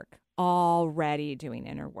inner work. And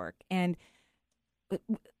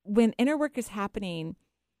when inner work is happening,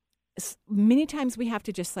 many times we have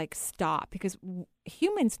to just stop because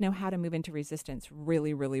humans know how to move into resistance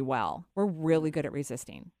really, really well. We're really good at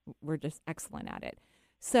resisting. We're just excellent at it.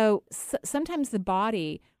 So sometimes the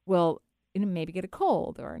body will maybe get a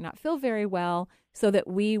cold or not feel very well so that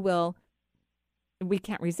we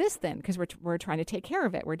can't resist then because we're trying to take care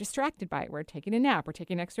of it. We're distracted by it. We're taking a nap. We're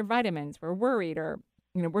taking extra vitamins. We're worried or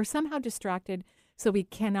we're somehow distracted so we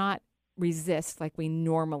cannot resist like we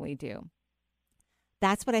normally do.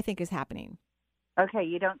 That's what I think is happening. Okay,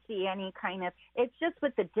 you don't see any kind of, it's just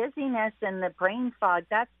with the dizziness and the brain fog,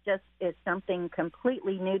 that's just is something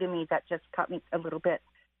completely new to me that just caught me a little bit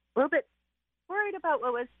worried about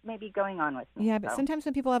what was maybe going on with me. Yeah, but sometimes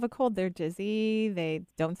when people have a cold, they're dizzy, they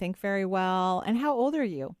don't think very well. And how old are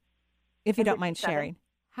you, if you don't mind sharing?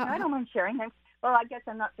 I don't mind sharing. Well, I guess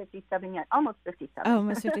I'm not 57 yet. Almost 57. Oh,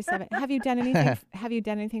 almost 57. Have you done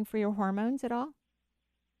anything for your hormones at all?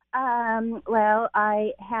 Well,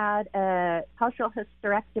 I had a partial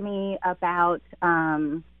hysterectomy about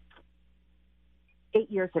 8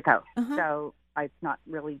 years ago. So I've not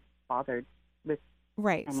really bothered with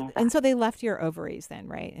right. any of that. And so they left your ovaries then,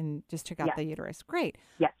 right? And just took out the uterus. Great.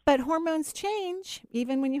 Yes. But hormones change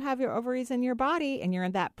even when you have your ovaries in your body and you're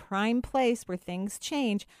in that prime place where things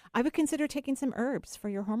change. I would consider taking some herbs for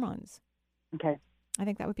your hormones. Okay. I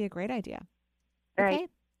think that would be a great idea. All right.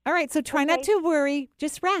 All right. So try not to worry.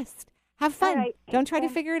 Just rest. Have fun. Right. Don't try to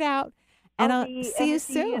figure it out. And I'll see you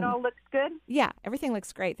soon. It all looks good? Yeah. Everything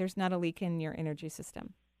looks great. There's not a leak in your energy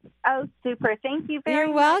system. Oh, super. Thank you very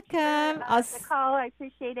You're much. welcome. For the call. I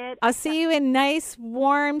appreciate it. I'll see you in nice,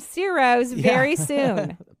 warm Ciro's very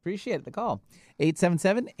soon. Appreciate the call.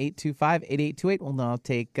 877-825-8828. We'll now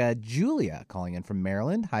take Julia calling in from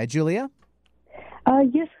Maryland. Hi, Julia.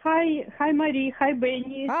 Yes, hi. Hi, Marie. Hi,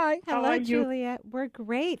 Benny. Hi. Hello, Julia. We're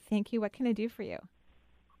great. Thank you. What can I do for you?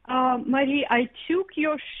 Marie, I took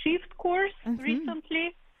your shift course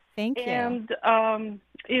recently. Thank you. And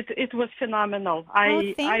it was phenomenal. I'm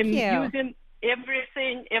using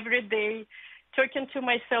everything every day, talking to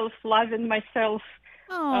myself, loving myself.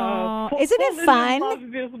 Oh, isn't it fun?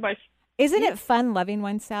 Isn't it fun loving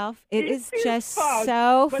oneself? It is just fun.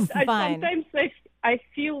 So but fun. Sometimes I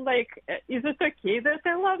feel like, is it okay that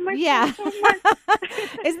I love myself Yeah. so much?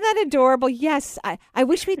 Isn't that adorable? Yes. I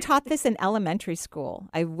wish we taught this in elementary school.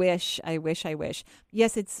 I wish.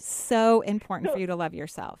 Yes, it's so important for you to love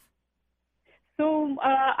yourself. So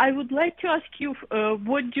I would like to ask you,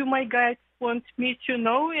 what do my guides want me to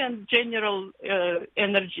know in general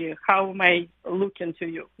energy? How am I looking to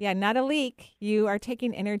you? Yeah, not a leak. You are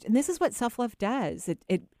taking energy. And this is what self-love does.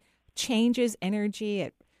 It changes energy.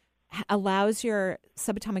 It allows your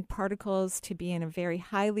subatomic particles to be in a very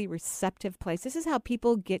highly receptive place. This is how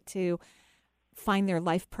people get to find their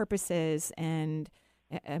life purposes and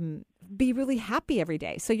be really happy every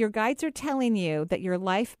day. So your guides are telling you that your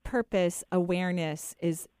life purpose awareness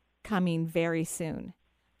is coming very soon.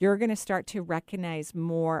 You're going to start to recognize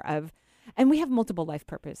more of, and we have multiple life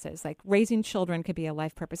purposes, like raising children could be a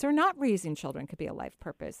life purpose, or not raising children could be a life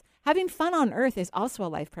purpose. Having fun on earth is also a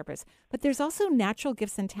life purpose, but there's also natural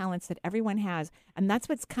gifts and talents that everyone has, and that's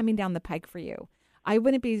what's coming down the pike for you. I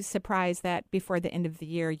wouldn't be surprised that before the end of the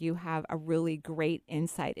year, you have a really great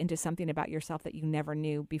insight into something about yourself that you never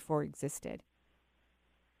knew before existed.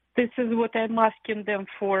 This is what I'm asking them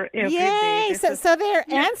for every day. Yay! So they're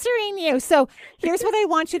answering you. So here's what I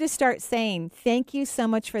want you to start saying. Thank you so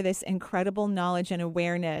much for this incredible knowledge and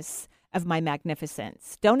awareness of my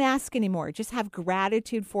magnificence. Don't ask anymore. Just have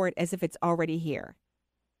gratitude for it as if it's already here.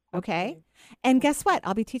 Okay? And guess what?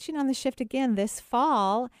 I'll be teaching on the shift again this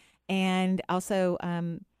fall and also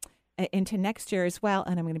into next year as well.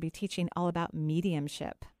 And I'm going to be teaching all about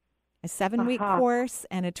mediumship, a 7-week course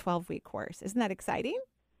and a 12-week course. Isn't that exciting?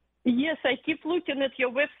 Yes, I keep looking at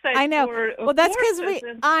your website. I know. Well, that's because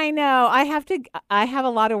I know I have a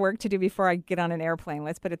lot of work to do before I get on an airplane.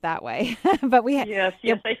 Let's put it that way. But yes,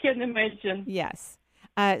 I can imagine. Yes.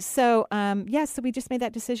 So we just made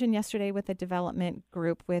that decision yesterday with the development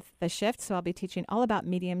group with the shift. So I'll be teaching all about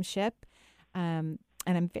mediumship. And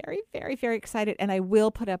I'm very, very, very excited. And I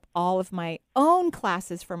will put up all of my own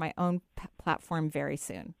classes for my own platform very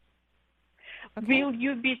soon. Okay. Will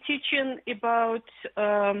you be teaching about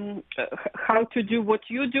how to do what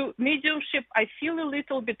you do? Mediumship, I feel a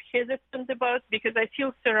little bit hesitant about because I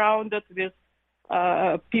feel surrounded with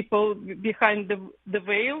people behind the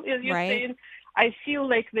veil, as you're saying. I feel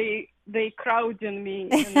like they crowding me,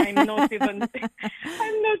 and I'm not even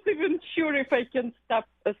sure if I can start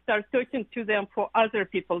talking to them for other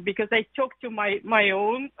people because I talk to my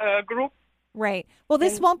own group. Right. Well,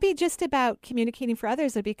 this won't be just about communicating for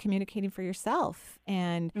others. It'll be communicating for yourself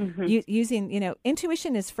and using,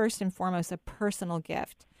 intuition is first and foremost a personal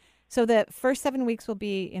gift. So the first 7 weeks will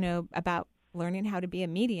be, about learning how to be a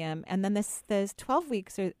medium. And then this 12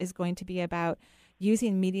 weeks is going to be about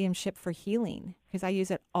using mediumship for healing because I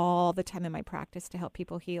use it all the time in my practice to help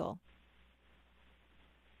people heal.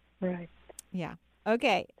 Right. Yeah.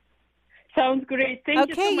 Okay. Sounds great. Thank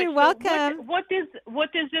you so much. Okay, you're welcome. What is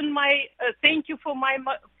in my? Thank you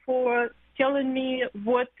for telling me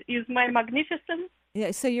what is my magnificence.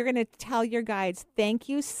 Yeah. So you're going to tell your guides, thank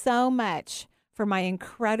you so much for my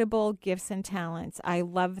incredible gifts and talents. I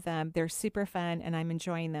love them. They're super fun, and I'm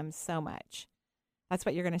enjoying them so much. That's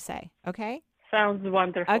what you're going to say. Okay. Sounds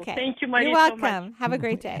wonderful. Okay. Thank you, Maria. You're welcome. So much. Have a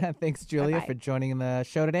great day. Thanks, Julia, Bye-bye. for joining the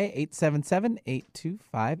show today.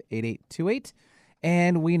 877-825-8828.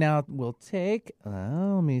 And we now will take,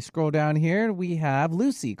 let me scroll down here. We have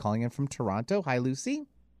Lucy calling in from Toronto. Hi, Lucy.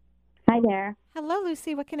 Hi there. Hello,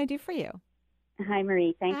 Lucy. What can I do for you? Hi,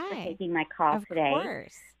 Marie. Thanks for taking my call today. Of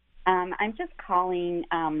course. I'm just calling.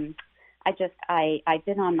 I've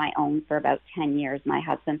been on my own for about 10 years. My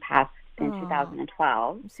husband passed in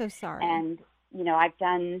 2012. I'm so sorry. And,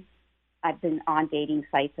 I've been on dating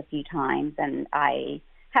sites a few times, and I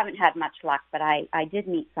haven't had much luck, but I did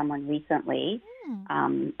meet someone recently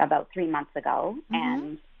about 3 months ago,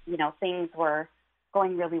 and, things were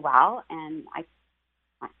going really well, and I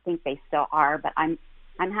think they still are, but I'm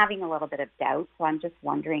having a little bit of doubt, so I'm just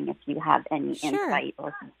wondering if you have any insight or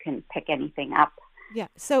if you can pick anything up. Yeah.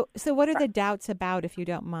 So what are the doubts about, if you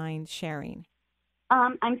don't mind sharing?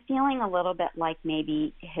 I'm feeling a little bit like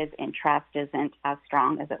maybe his interest isn't as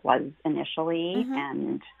strong as it was initially,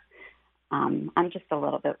 and I'm just a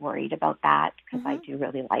little bit worried about that because I do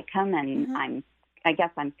really like him, and I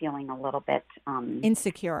guess I'm feeling a little bit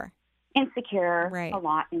insecure, a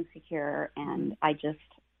lot insecure, and I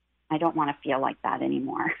don't want to feel like that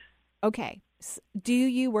anymore. Okay. Do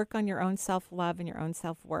you work on your own self-love and your own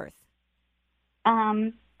self-worth?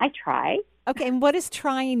 I try. Okay, and what does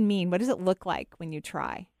trying mean? What does it look like when you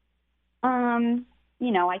try?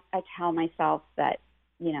 I tell myself that,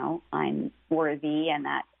 I'm worthy and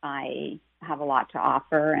that I have a lot to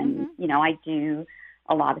offer. And, I do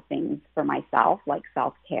a lot of things for myself, like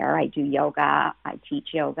self-care. I do yoga. I teach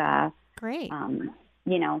yoga. Great.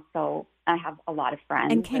 So I have a lot of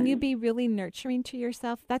friends. And can you be really nurturing to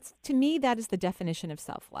yourself? To me, that is the definition of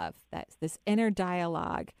self-love. That's this inner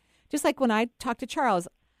dialogue. Just like when I talk to Charles,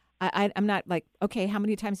 I'm not like, okay, how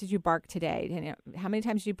many times did you bark today? How many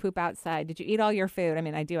times did you poop outside? Did you eat all your food? I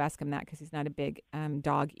mean, I do ask him that because he's not a big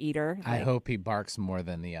dog eater. I hope he barks more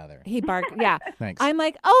than the other. He barks, yeah. Thanks. I'm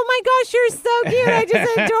like, oh my gosh, you're so cute. I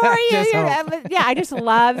just adore you. Yeah, I just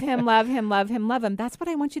love him, love him, love him, love him. That's what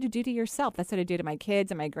I want you to do to yourself. That's what I do to my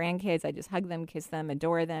kids and my grandkids. I just hug them, kiss them,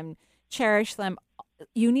 adore them, cherish them.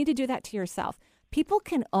 You need to do that to yourself. People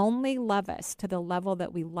can only love us to the level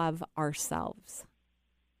that we love ourselves.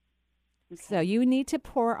 Okay. So you need to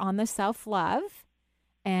pour on the self-love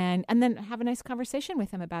and then have a nice conversation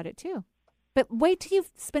with him about it too. But wait till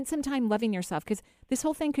you've spent some time loving yourself, because this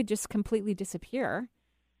whole thing could just completely disappear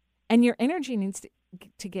and your energy needs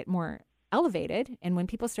to get more elevated. And when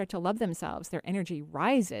people start to love themselves, their energy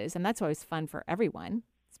rises, and that's always fun for everyone.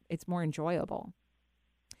 It's more enjoyable.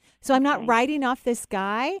 So I'm not writing off this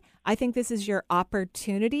guy. I think this is your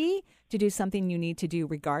opportunity to do something you need to do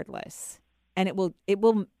regardless. And it will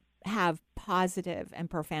have positive and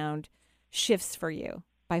profound shifts for you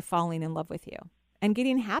by falling in love with you and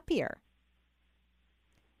getting happier.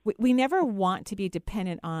 We never want to be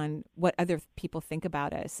dependent on what other people think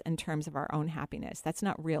about us in terms of our own happiness. That's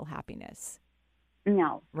not real happiness.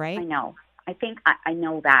 No. Right? I know. I think I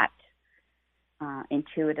know that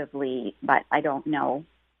intuitively, but I don't know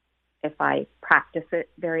if I practice it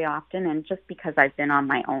very often. And just because I've been on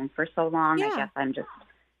my own for so long, I guess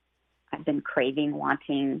I've been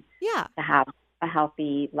wanting to have a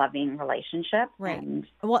healthy, loving relationship. Right.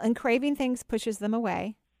 And craving things pushes them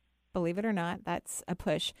away. Believe it or not, that's a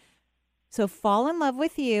push. So fall in love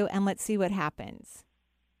with you and let's see what happens.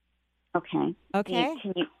 Okay. Okay.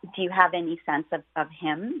 Do you have any sense of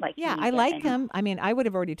him? I like him. I mean, I would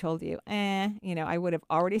have already told you. I would have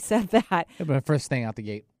already said that. But first thing out the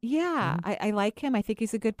gate. Yeah, I like him. I think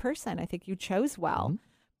he's a good person. I think you chose well. Mm-hmm.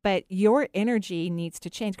 But your energy needs to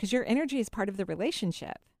change because your energy is part of the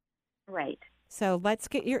relationship. Right. So let's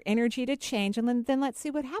get your energy to change and then let's see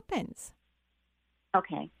what happens.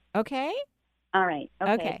 Okay. Okay? All right.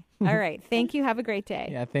 Okay. All right. Thank you. Have a great day.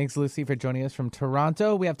 Yeah, thanks, Lucy, for joining us from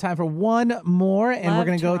Toronto. We have time for one more, and we're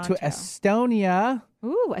going to go to Estonia.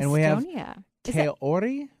 Ooh, Estonia. And we have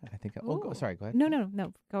Kaori. I think. Sorry, go ahead.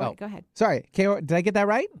 No. Go ahead. Sorry. Kaori, did I get that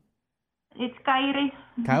right? It's Kairi.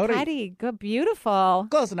 Kairi, good, beautiful.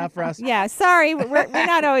 Close enough for us. Yeah, sorry, we're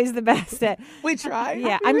not always the best at. We try.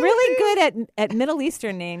 Yeah, I'm really good at Middle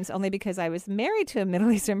Eastern names, only because I was married to a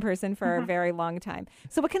Middle Eastern person for a very long time.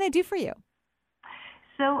 So, what can I do for you?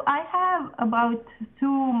 So I have about 2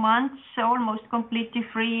 months almost completely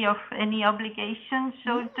free of any obligations.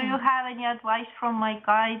 So do you have any advice from my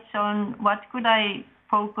guides on what could I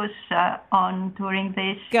focus on during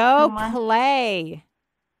this? Go play.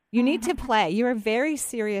 You need to play. You're a very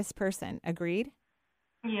serious person. Agreed?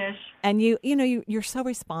 Yes. And you're so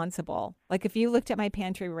responsible. Like if you looked at my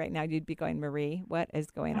pantry right now, you'd be going, Marie, what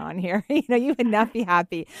is going on here? You would not be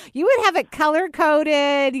happy. You would have it color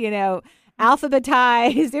coded,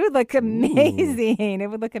 alphabetized. It would look amazing. Ooh. It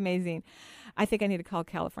would look amazing. I think I need to call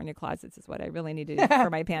California Closets is what I really need to do for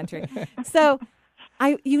my pantry. So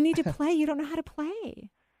you need to play. You don't know how to play.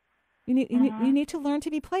 You need to learn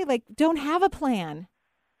to be play. Like don't have a plan.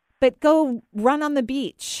 But go run on the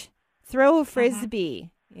beach, throw a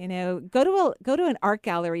frisbee, go to an art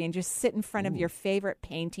gallery and just sit in front of your favorite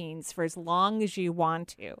paintings for as long as you want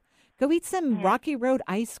to. Go eat some Rocky Road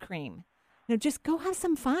ice cream. Just go have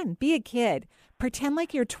some fun. Be a kid. Pretend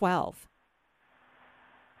like you're 12.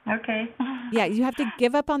 Okay. Yeah, you have to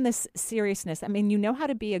give up on this seriousness. I mean, you know how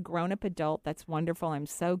to be a grown-up adult. That's wonderful. I'm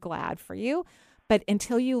so glad for you. But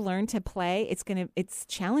until you learn to play, it's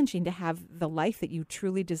challenging to have the life that you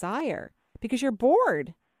truly desire because you're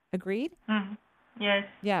bored. Agreed? Mm-hmm. Yes.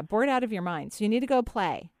 Yeah, bored out of your mind. So you need to go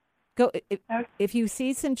play. If you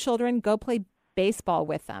see some children, go play baseball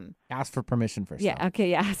with them. Ask for permission first. Yeah.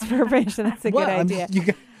 Okay. Yeah. Ask for permission. That's a good idea.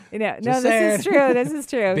 This is true. This is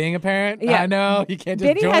true. Being a parent, yeah. I know you can't just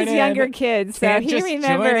Biddy join has in. Younger kids, so he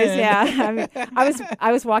remembers. Yeah,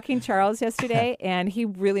 I was walking Charles yesterday, and he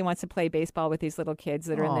really wants to play baseball with these little kids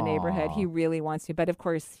that are in the neighborhood. He really wants to, but of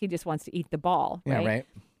course, he just wants to eat the ball. Yeah, right.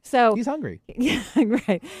 So he's hungry. Yeah,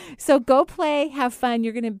 right. So go play, have fun.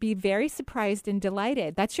 You're going to be very surprised and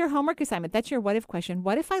delighted. That's your homework assignment. That's your what if question.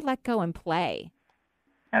 What if I let go and play?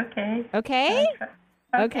 Okay. Okay?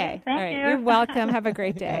 Okay. Thank All right. you. You're welcome. Have a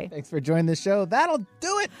great day. Thanks for joining the show. That'll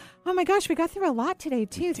do it. Oh my gosh, we got through a lot today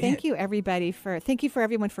too. Thank you everybody thank you for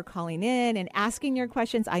everyone for calling in and asking your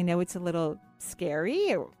questions. I know it's a little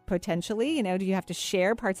scary or potentially, do you have to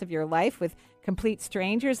share parts of your life with complete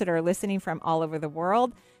strangers that are listening from all over the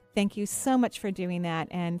world? Thank you so much for doing that.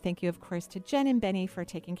 And thank you, of course, to Jen and Benny for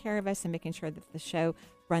taking care of us and making sure that the show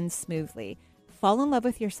runs smoothly. Fall in love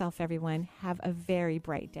with yourself, everyone. Have a very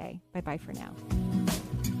bright day. Bye-bye for now.